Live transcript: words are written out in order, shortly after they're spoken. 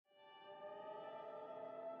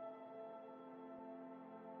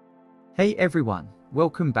Hey everyone,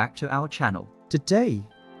 welcome back to our channel. Today,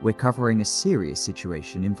 we're covering a serious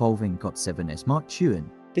situation involving GOT7's Mark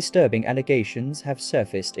Tuan. Disturbing allegations have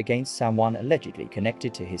surfaced against someone allegedly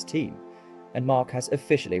connected to his team, and Mark has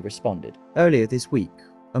officially responded. Earlier this week,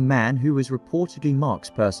 a man who was reportedly Mark's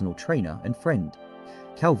personal trainer and friend,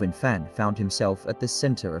 Calvin Fan, found himself at the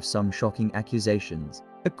center of some shocking accusations.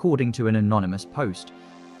 According to an anonymous post,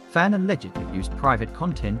 Fan allegedly used private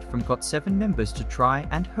content from GOT7 members to try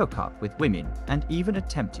and hook up with women and even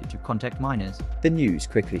attempted to contact minors. The news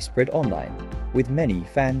quickly spread online, with many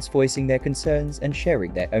fans voicing their concerns and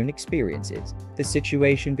sharing their own experiences. The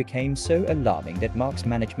situation became so alarming that Mark's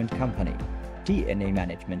management company, DNA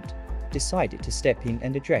Management, decided to step in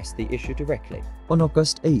and address the issue directly. On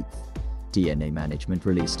August 8th, DNA Management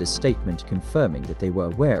released a statement confirming that they were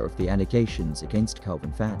aware of the allegations against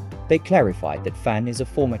Calvin Fan. They clarified that Fan is a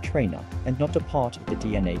former trainer and not a part of the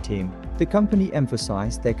DNA team. The company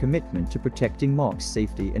emphasized their commitment to protecting Mark's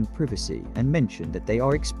safety and privacy and mentioned that they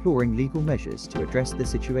are exploring legal measures to address the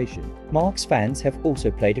situation. Mark's fans have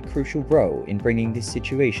also played a crucial role in bringing this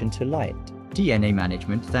situation to light. DNA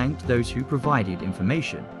Management thanked those who provided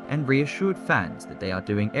information and reassured fans that they are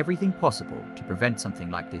doing everything possible to prevent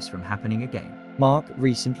something like this from happening again. Mark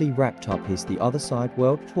recently wrapped up his The Other Side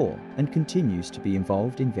World Tour and continues to be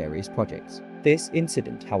involved in various projects. This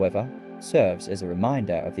incident, however, serves as a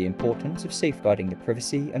reminder of the importance of safeguarding the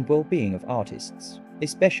privacy and well-being of artists,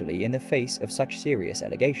 especially in the face of such serious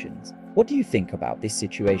allegations. What do you think about this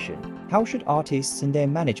situation? How should artists and their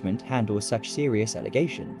management handle such serious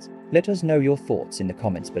allegations? Let us know your thoughts in the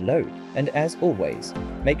comments below, and as always,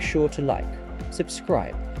 make sure to like,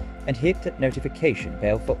 subscribe, and hit that notification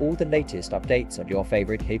bell for all the latest updates on your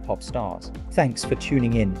favorite K-pop stars. Thanks for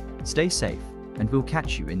tuning in. Stay safe, and we'll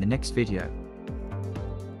catch you in the next video.